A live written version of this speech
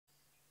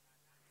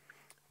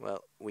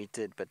Well, we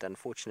did, but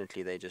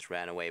unfortunately they just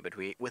ran away. But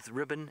we, with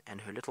Ribbon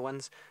and her little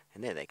ones,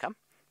 and there they come.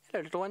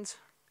 Hello, little ones.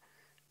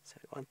 So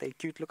aren't they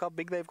cute? Look how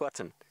big they've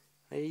gotten.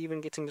 They're even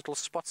getting little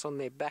spots on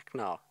their back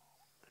now.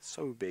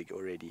 So big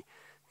already.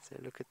 So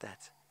look at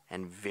that.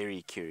 And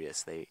very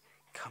curious. They're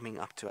coming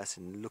up to us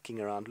and looking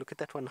around. Look at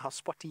that one, how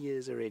spotty he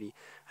is already.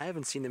 I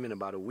haven't seen them in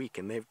about a week,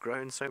 and they've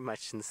grown so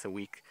much since the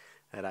week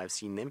that I've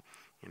seen them.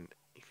 And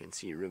you can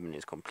see Ribbon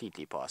is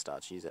completely passed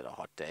out. She's had a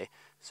hot day,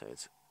 so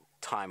it's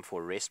time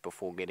for rest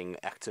before getting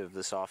active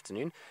this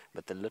afternoon.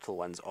 But the little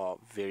ones are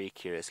very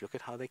curious. Look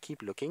at how they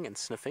keep looking and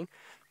sniffing.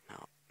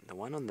 Now, the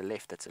one on the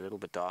left that's a little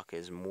bit darker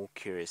is more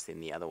curious than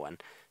the other one.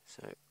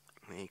 So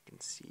there you can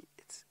see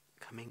it's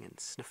coming and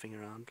sniffing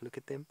around. Look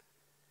at them.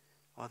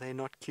 Are they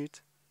not cute?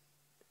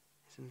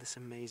 Isn't this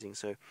amazing?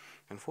 So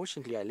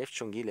unfortunately I left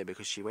Shongile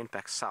because she went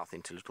back south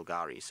into Little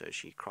Gowrie. So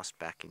she crossed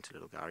back into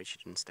Little Gowrie. She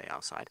didn't stay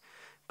outside.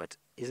 But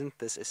isn't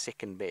this a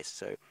second best?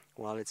 So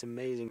while it's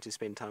amazing to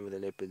spend time with the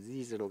leopards,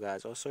 these little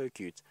guys are so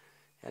cute.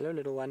 Hello,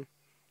 little one.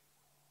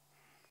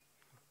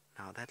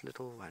 Now that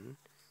little one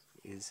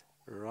is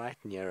right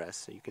near us,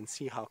 so you can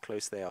see how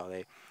close they are.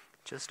 They're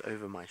just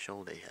over my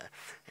shoulder here,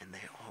 and they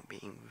are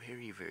being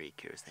very, very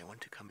curious. They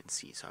want to come and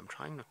see, so I'm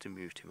trying not to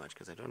move too much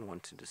because I don't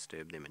want to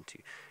disturb them and to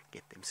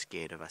get them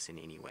scared of us in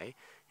any way.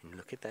 And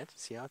look at that,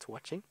 see how it's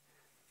watching?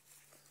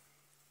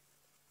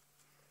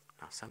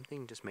 Now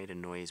something just made a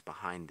noise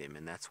behind them,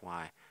 and that's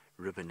why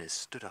Ribbon has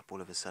stood up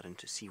all of a sudden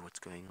to see what's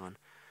going on.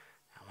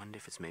 I wonder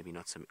if it's maybe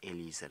not some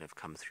ellies that have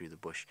come through the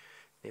bush.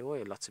 There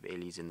were lots of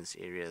ellies in this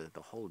area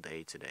the whole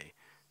day today,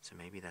 so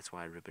maybe that's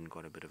why Ribbon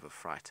got a bit of a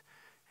fright.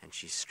 And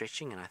she's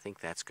stretching, and I think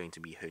that's going to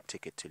be her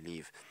ticket to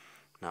leave.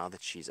 Now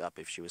that she's up,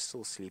 if she was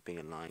still sleeping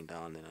and lying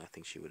down, then I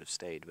think she would have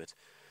stayed. But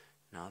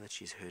now that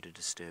she's heard a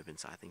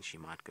disturbance, I think she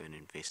might go and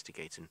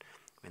investigate. And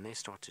when they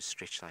start to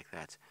stretch like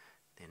that,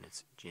 then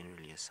it's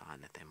generally a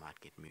sign that they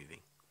might get moving.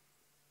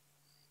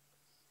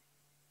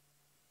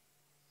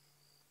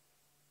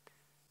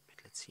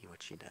 But let's see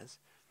what she does.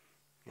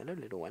 Hello,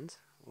 little ones.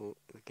 Well,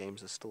 the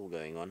games are still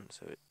going on,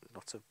 so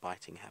lots of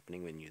biting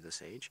happening when you're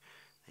this age.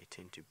 They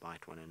tend to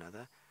bite one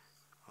another.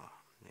 Oh,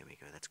 there we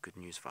go. That's good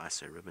news for us.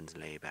 So Ribbon's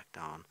lay back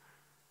down,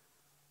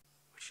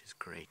 which is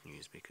great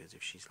news, because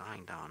if she's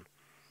lying down,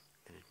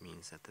 then it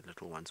means that the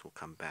little ones will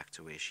come back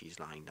to where she's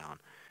lying down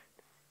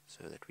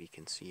so that we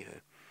can see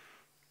her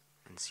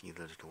and see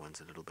the little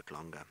ones a little bit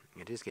longer.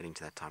 It is getting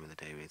to that time of the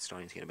day where it's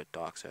starting to get a bit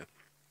dark, so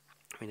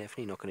we're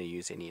definitely not going to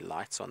use any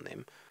lights on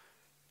them.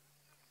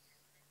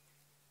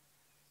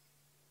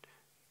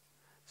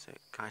 So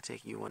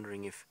Kaitek, you're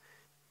wondering if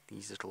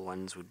these little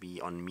ones would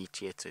be on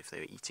meat yet, if they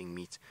were eating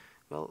meat.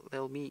 Well,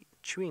 they'll be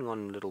chewing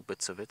on little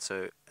bits of it,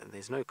 so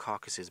there's no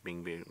carcasses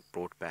being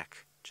brought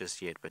back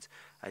just yet. But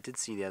I did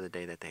see the other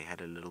day that they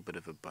had a little bit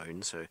of a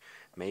bone, so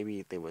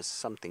maybe there was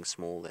something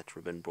small that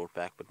Ribbon brought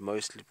back, but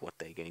mostly what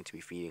they're going to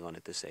be feeding on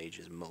at this age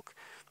is milk.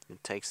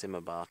 It takes them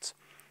about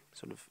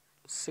sort of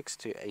 6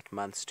 to 8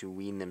 months to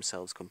wean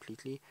themselves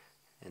completely,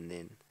 and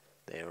then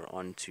they're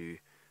on to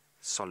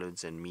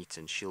solids and meat,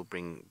 and she'll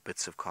bring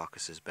bits of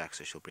carcasses back.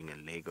 So she'll bring a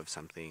leg of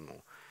something,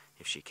 or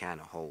if she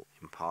can, a whole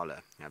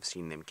impala. I've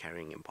seen them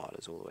carrying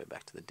impalas all the way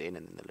back to the den,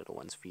 and then the little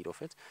ones feed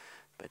off it.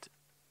 But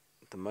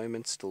at the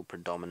moment, still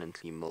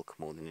predominantly milk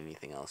more than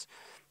anything else.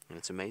 And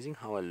it's amazing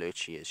how alert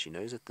she is. She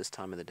knows at this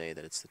time of the day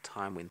that it's the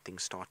time when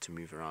things start to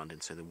move around,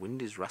 and so the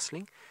wind is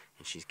rustling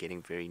and she's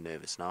getting very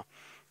nervous. Now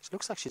it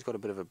looks like she's got a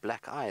bit of a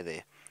black eye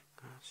there.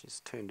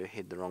 She's turned her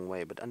head the wrong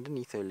way, but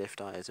underneath her left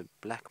eye is a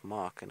black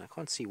mark, and I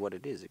can't see what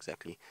it is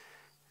exactly.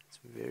 It's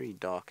very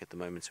dark at the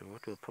moment, so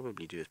what we'll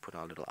probably do is put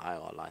our little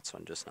IR lights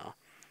on just now.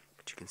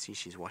 But you can see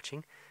she's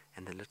watching,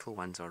 and the little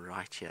ones are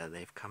right here.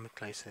 They've come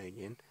closer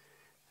again.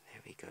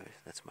 There we go.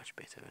 That's much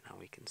better. Now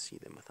we can see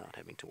them without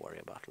having to worry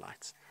about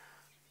lights.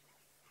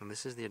 And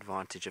this is the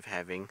advantage of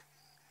having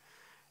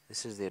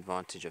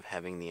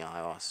the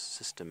IR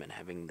system and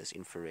having this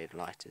infrared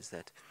light, is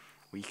that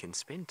we can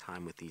spend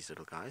time with these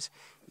little guys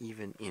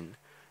even in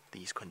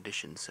these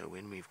conditions. So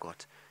when we've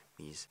got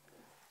these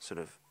sort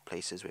of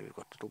places where we've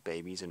got little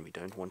babies and we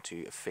don't want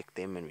to affect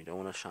them and we don't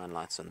want to shine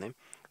lights on them,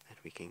 that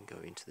we can go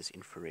into this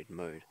infrared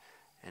mode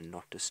and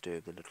not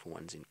disturb the little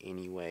ones in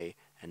any way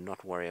and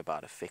not worry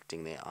about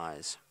affecting their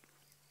eyes.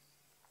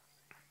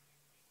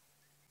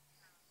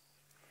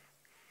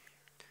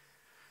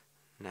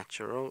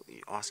 Natural,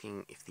 you're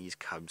asking if these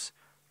cubs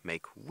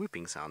make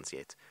whooping sounds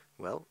yet.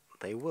 Well,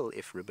 they will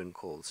if Ribbon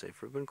calls. So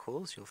if Ribbon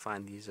calls, you'll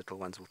find these little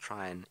ones will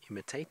try and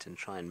imitate and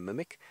try and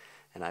mimic.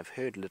 And I've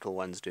heard little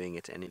ones doing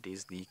it, and it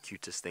is the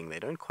cutest thing. They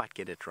don't quite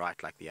get it right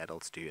like the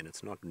adults do, and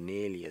it's not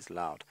nearly as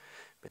loud.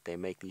 But they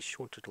make these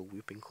short little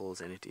whooping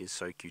calls, and it is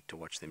so cute to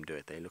watch them do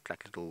it. They look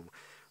like little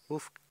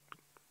wolf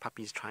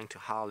puppies trying to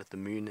howl at the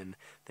moon, and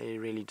they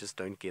really just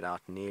don't get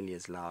out nearly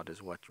as loud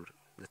as what,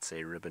 let's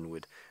say, Ribbon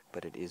would.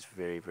 But it is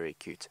very, very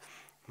cute.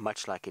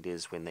 Much like it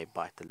is when they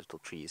bite the little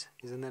trees.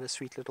 Isn't that a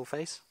sweet little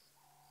face?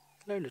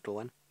 Hello, little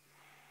one.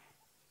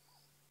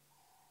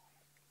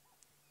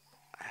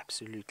 I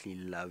absolutely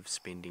love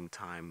spending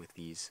time with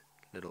these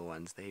little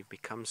ones. They've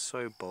become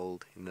so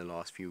bold in the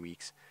last few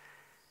weeks,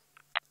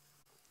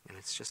 and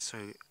it's just so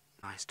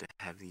nice to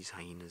have these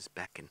hyenas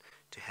back and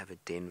to have a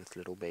den with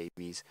little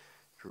babies.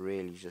 It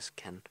really just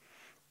can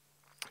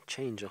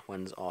change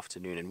one's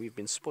afternoon, and we've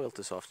been spoilt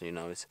this afternoon.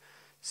 I was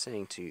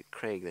saying to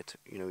Craig that,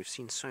 we've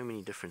seen so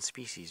many different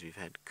species. We've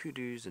had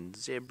kudus and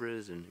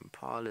zebras and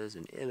impalas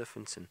and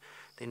elephants, and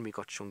then we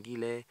got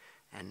shongile,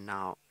 and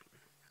now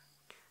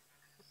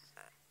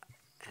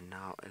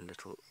a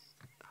little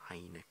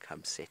hyena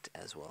cub set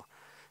as well.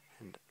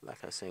 And like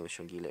I was saying with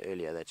Shongile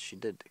earlier, that she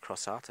did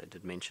cross out. I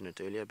did mention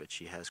it earlier, but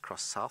she has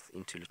crossed south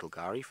into Little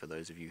Gari, for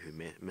those of you who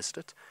missed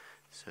it.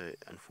 So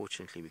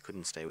unfortunately we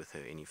couldn't stay with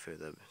her any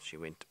further. She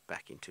went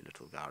back into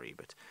Little Gari,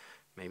 but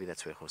maybe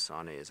that's where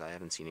Hosana is. I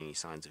haven't seen any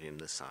signs of him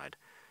this side,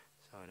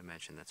 so I would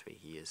imagine that's where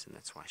he is, and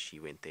that's why she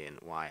went there and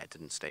why I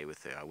didn't stay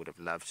with her. I would have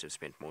loved to have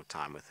spent more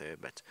time with her,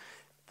 but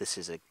this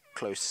is a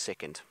close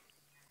second.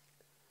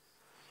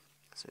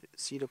 So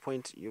Cedar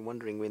Point, you're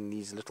wondering when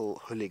these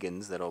little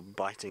hooligans that are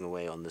biting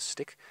away on the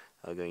stick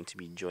are going to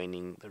be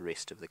joining the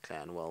rest of the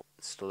clan. Well,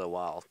 it's still a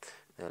while.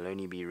 They'll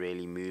only be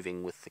really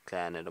moving with the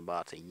clan at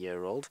about a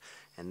year old,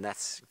 and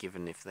that's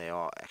given if they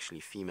are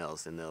actually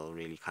females, then they'll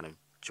really kind of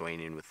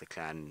join in with the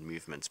clan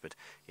movements. But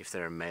if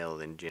they're a male,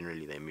 then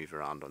generally they move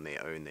around on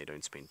their own. They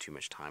don't spend too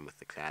much time with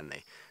the clan.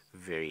 They're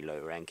very low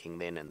ranking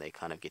then, and they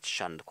kind of get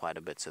shunned quite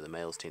a bit, so the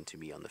males tend to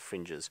be on the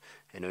fringes,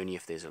 and only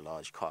if there's a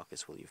large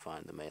carcass will you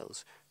find the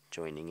males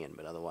joining in,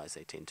 but otherwise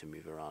they tend to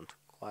move around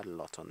quite a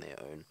lot on their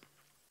own.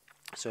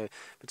 So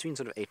between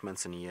sort of 8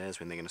 months and a year is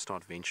when they're going to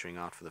start venturing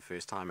out for the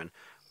first time, and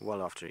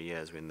well after a year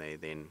is when they're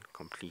then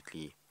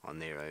completely on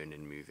their own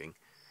and moving.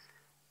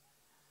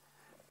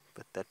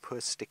 But that poor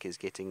stick is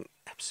getting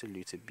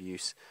absolute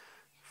abuse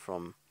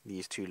from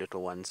these two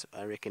little ones.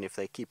 I reckon if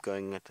they keep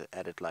going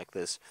at it like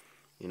this,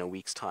 in a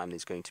week's time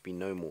there's going to be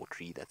no more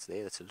tree that's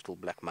there. That's a little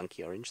black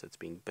monkey orange that's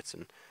being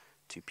bitten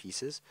to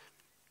pieces.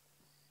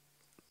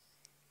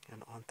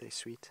 And aren't they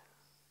sweet?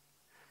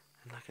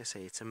 And like I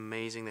say, it's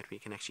amazing that we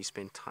can actually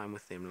spend time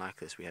with them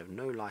like this. We have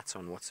no lights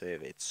on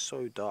whatsoever. It's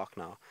so dark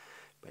now,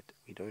 but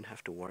we don't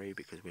have to worry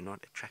because we're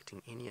not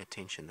attracting any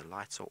attention. The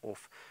lights are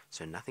off,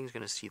 so nothing's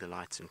going to see the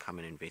lights and come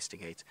and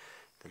investigate.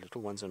 The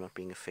little ones are not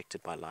being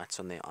affected by lights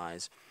on their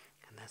eyes,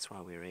 and that's why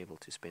we're able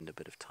to spend a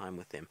bit of time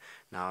with them.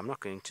 Now, I'm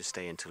not going to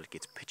stay until it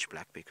gets pitch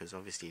black, because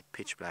obviously at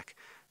pitch black,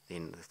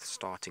 then the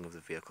starting of the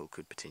vehicle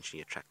could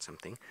potentially attract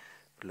something.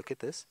 But look at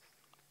this.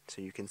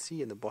 So you can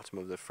see in the bottom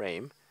of the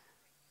frame,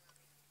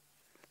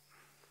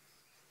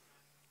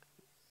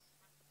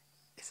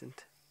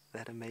 isn't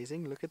that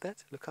amazing? Look at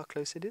that, look how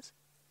close it is.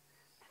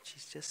 And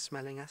she's just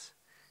smelling us.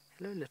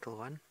 Hello, little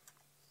one.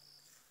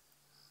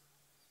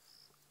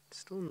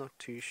 Still not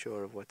too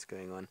sure of what's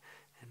going on.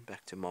 And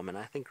back to Mom, and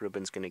I think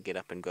Ribbon's going to get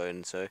up and go,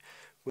 and so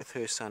with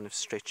her son of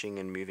stretching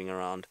and moving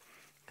around,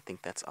 I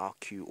think that's our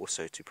cue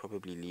also to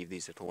probably leave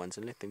these little ones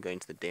and let them go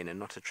into the den and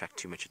not attract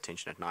too much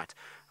attention at night.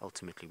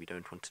 Ultimately, we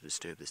don't want to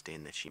disturb this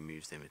den that she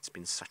moves them. It's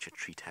been such a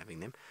treat having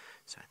them.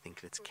 So I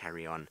think let's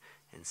carry on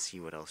and see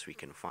what else we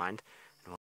can find.